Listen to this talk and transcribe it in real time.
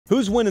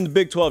Who's winning the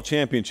Big 12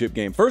 championship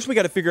game? First, we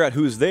got to figure out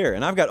who's there,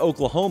 and I've got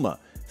Oklahoma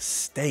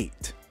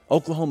State.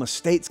 Oklahoma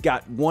State's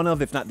got one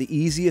of, if not the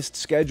easiest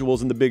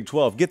schedules in the Big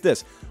 12. Get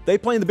this, they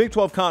play in the Big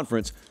 12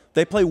 Conference.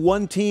 They play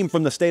one team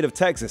from the state of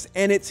Texas,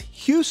 and it's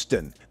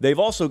Houston. They've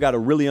also got a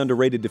really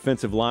underrated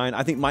defensive line.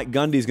 I think Mike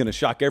Gundy's going to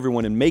shock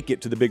everyone and make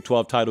it to the Big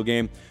 12 title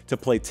game to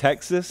play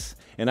Texas.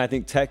 And I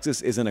think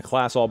Texas is in a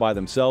class all by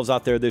themselves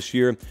out there this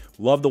year.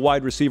 Love the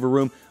wide receiver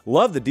room.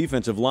 Love the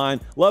defensive line.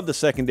 Love the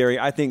secondary.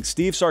 I think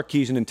Steve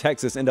Sarkisian and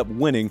Texas end up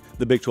winning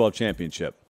the Big 12 championship.